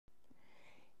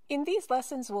In these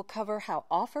lessons, we'll cover how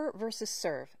offer versus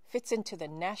serve fits into the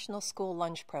National School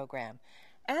Lunch Program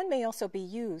and may also be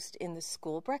used in the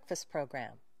school breakfast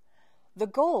program. The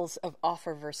goals of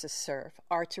offer versus serve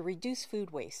are to reduce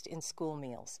food waste in school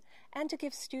meals and to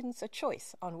give students a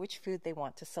choice on which food they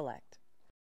want to select.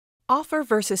 Offer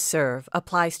versus serve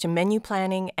applies to menu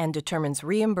planning and determines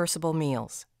reimbursable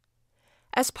meals.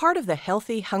 As part of the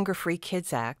Healthy, Hunger-Free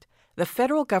Kids Act, the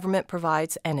federal government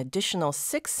provides an additional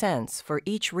 6 cents for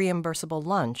each reimbursable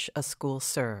lunch a school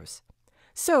serves.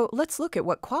 So let's look at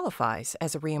what qualifies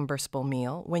as a reimbursable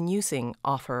meal when using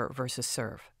offer versus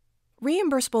serve.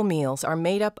 Reimbursable meals are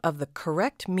made up of the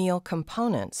correct meal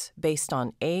components based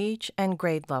on age and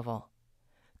grade level.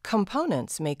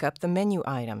 Components make up the menu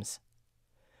items.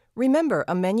 Remember,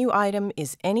 a menu item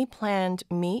is any planned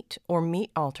meat or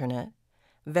meat alternate,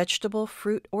 vegetable,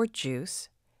 fruit, or juice,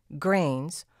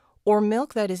 grains, or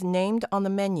milk that is named on the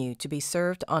menu to be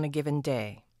served on a given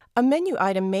day. A menu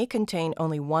item may contain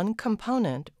only one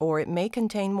component, or it may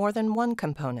contain more than one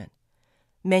component.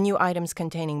 Menu items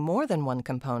containing more than one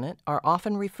component are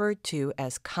often referred to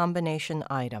as combination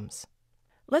items.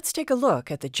 Let's take a look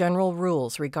at the general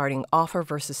rules regarding offer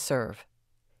versus serve.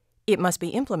 It must be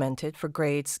implemented for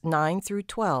grades 9 through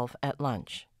 12 at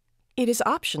lunch. It is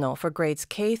optional for grades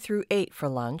K through 8 for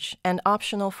lunch and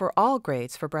optional for all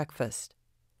grades for breakfast.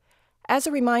 As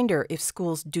a reminder, if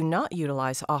schools do not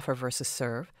utilize offer versus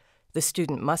serve, the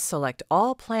student must select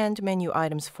all planned menu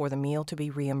items for the meal to be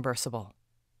reimbursable.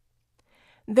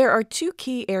 There are 2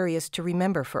 key areas to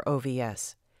remember for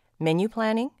OVS: menu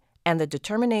planning and the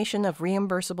determination of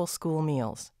reimbursable school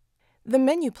meals. The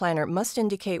menu planner must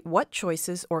indicate what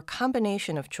choices or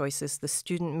combination of choices the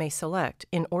student may select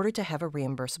in order to have a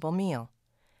reimbursable meal.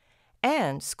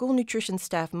 And school nutrition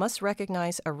staff must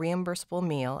recognize a reimbursable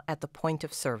meal at the point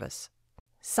of service.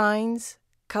 Signs,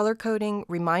 color coding,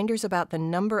 reminders about the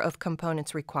number of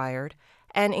components required,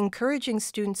 and encouraging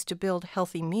students to build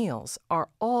healthy meals are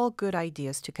all good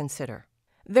ideas to consider.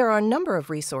 There are a number of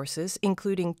resources,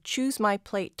 including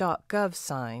ChooseMyPlate.gov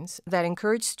signs, that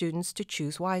encourage students to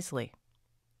choose wisely.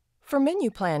 For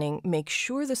menu planning, make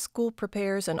sure the school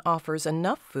prepares and offers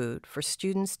enough food for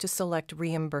students to select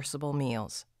reimbursable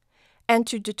meals. And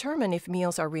to determine if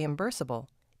meals are reimbursable,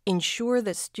 ensure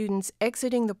that students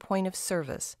exiting the point of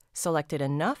service selected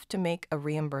enough to make a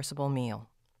reimbursable meal.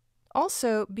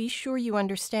 Also, be sure you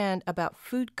understand about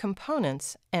food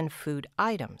components and food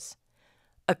items.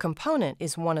 A component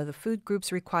is one of the food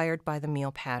groups required by the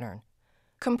meal pattern.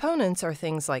 Components are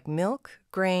things like milk,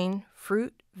 grain,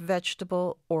 fruit,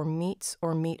 vegetable, or meats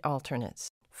or meat alternates.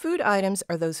 Food items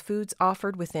are those foods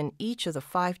offered within each of the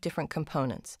 5 different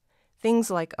components,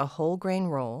 things like a whole grain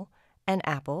roll, an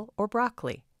apple, or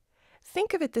broccoli.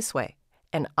 Think of it this way: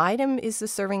 an item is the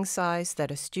serving size that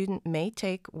a student may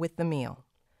take with the meal.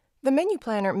 The menu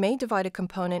planner may divide a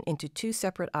component into 2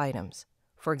 separate items.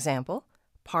 For example,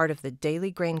 part of the daily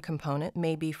grain component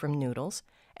may be from noodles,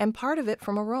 and part of it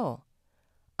from a roll.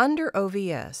 Under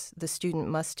OVS, the student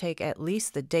must take at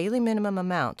least the daily minimum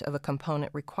amount of a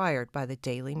component required by the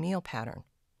daily meal pattern.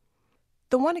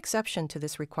 The one exception to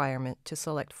this requirement to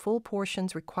select full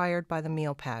portions required by the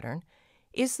meal pattern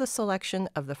is the selection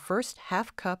of the first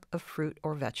half cup of fruit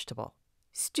or vegetable.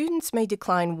 Students may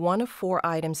decline 1 of 4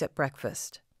 items at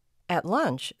breakfast. At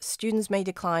lunch, students may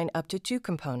decline up to 2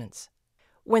 components.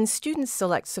 When students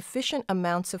select sufficient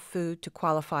amounts of food to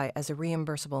qualify as a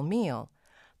reimbursable meal,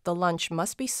 the lunch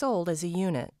must be sold as a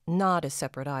unit, not as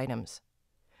separate items.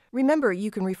 Remember, you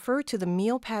can refer to the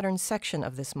meal pattern section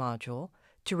of this module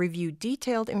to review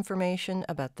detailed information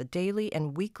about the daily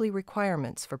and weekly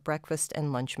requirements for breakfast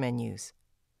and lunch menus.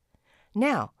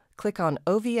 Now, click on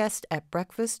OVS at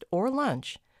breakfast or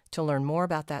lunch to learn more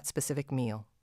about that specific meal.